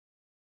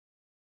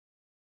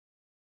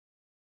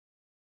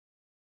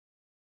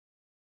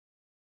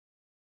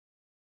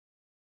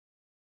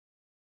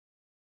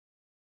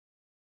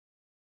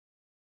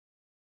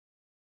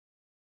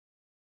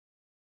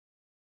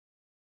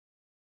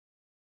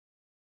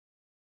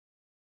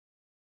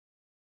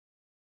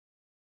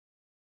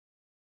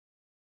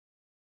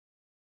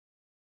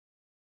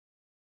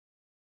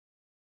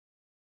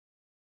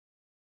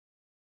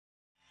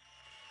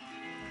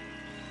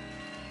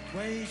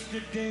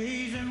Wasted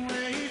days and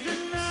wasted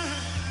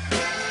nights.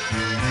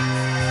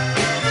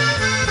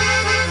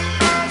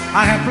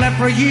 I have slept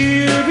for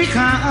you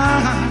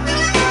because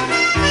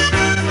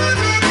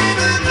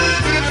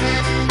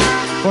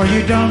for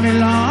you don't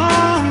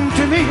belong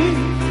to me.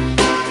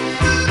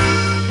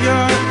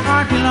 Your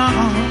heart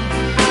belongs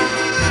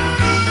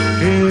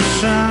to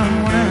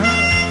someone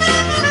else.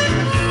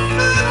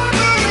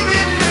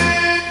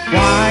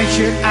 Why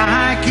should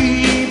I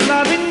keep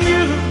loving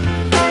you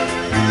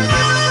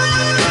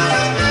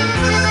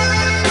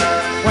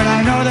when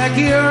I know that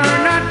you're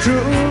not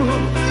true?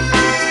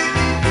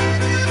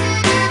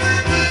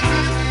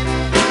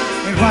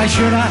 And why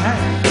should I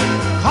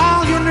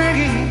call your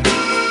name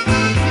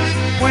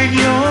when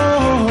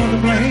you're to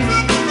blame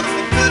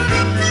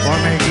for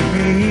making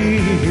me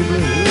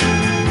blue?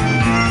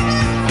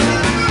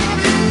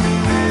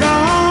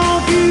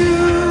 Don't you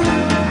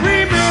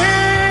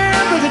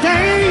remember the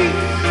day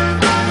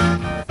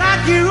that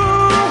you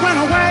went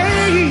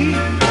away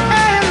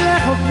and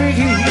left me?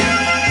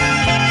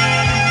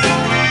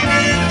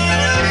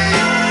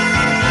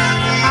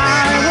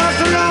 I was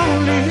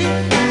lonely,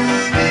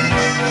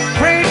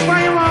 prayed for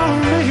you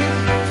only,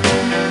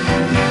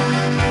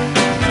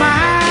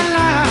 my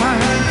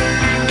life.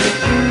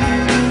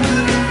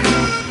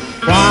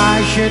 Why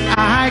should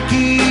I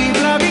keep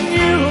loving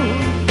you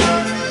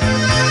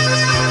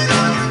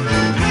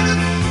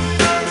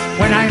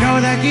when I know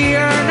that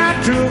you're not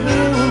true?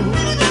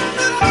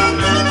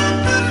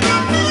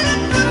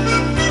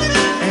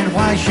 And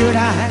why should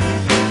I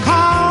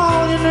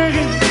call your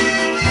name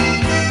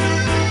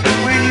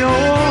when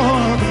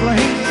you're to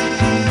blame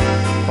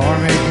for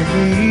making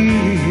me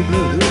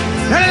blue?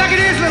 Tell it like it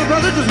is, little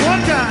brother, just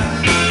one time.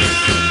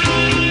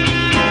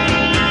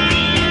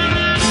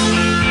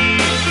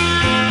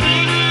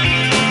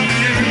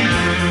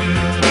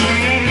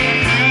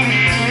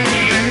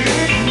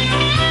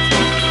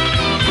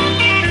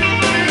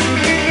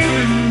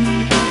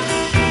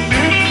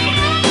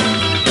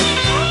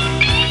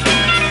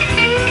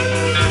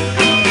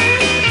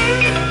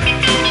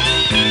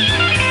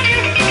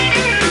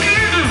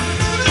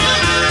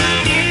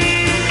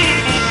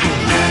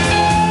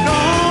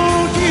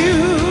 Don't you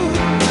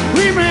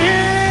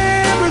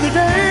remember the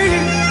day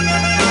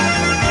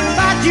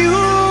that you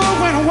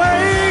went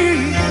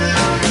away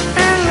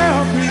and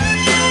left me?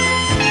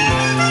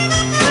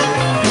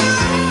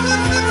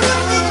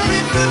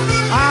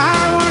 I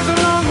was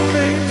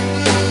lonely,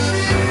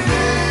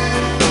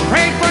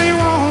 prayed for you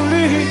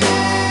only,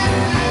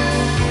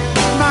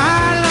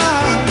 my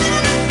love.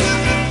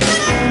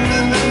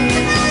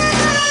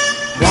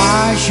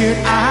 Why should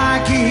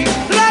I keep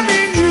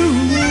loving you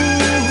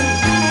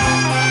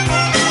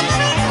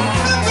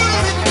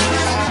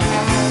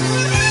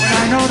when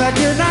I know that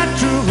you're not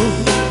true?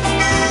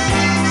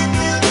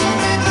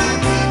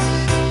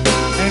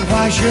 And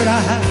why should I